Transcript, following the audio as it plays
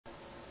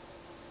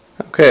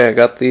Okay, I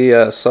got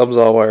the subs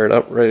all wired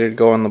up, ready to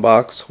go in the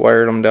box.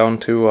 Wired them down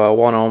to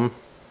 1 ohm,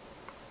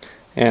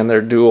 and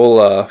they're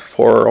dual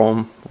 4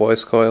 ohm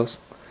voice coils.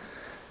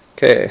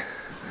 Okay,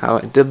 how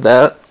I did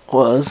that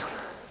was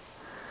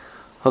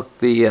hook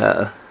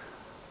the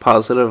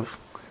positive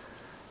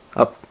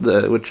up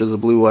which is a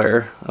blue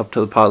wire, up to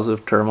the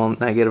positive terminal,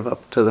 negative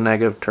up to the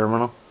negative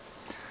terminal,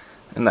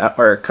 and that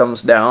wire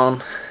comes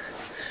down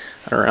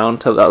and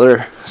around to the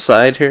other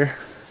side here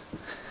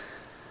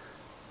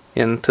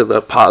into the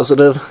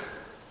positive,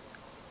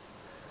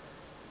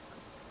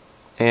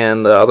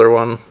 and the other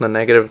one, the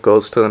negative,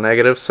 goes to the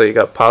negative. So you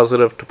got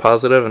positive to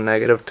positive and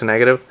negative to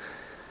negative,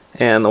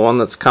 and the one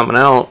that's coming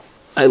out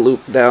I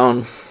loop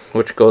down,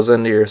 which goes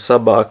into your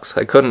sub box.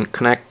 I couldn't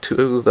connect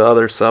to the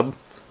other sub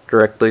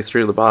directly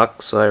through the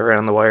box, so I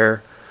ran the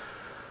wire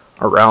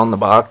around the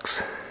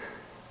box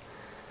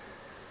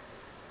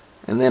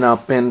and then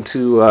up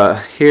into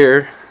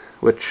here,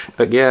 which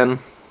again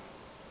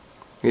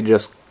you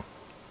just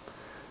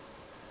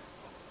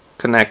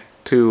connect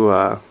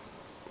to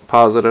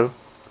positive,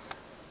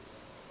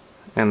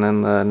 and then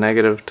the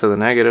negative to the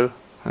negative,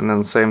 and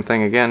then same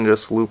thing again,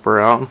 just loop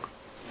around,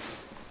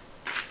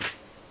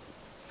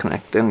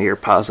 connect into your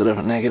positive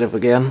and negative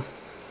again,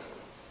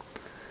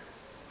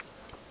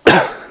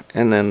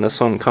 and then this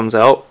one comes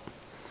out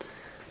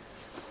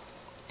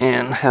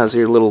and has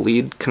your little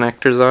lead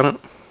connectors on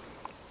it,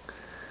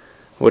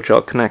 which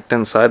I'll connect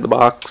inside the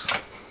box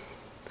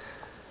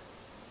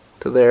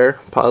to there,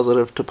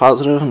 positive to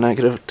positive,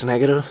 negative to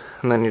negative,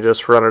 and then you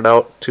just run it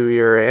out to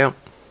your amp,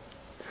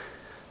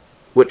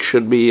 which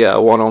should be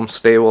a 1 ohm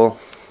stable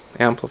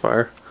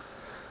amplifier.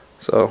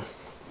 So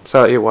that's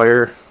how you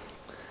wire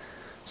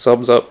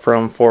subs up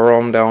from 4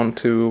 ohm down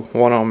to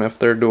 1 ohm if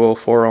they're dual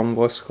 4 ohm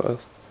voice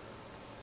coils.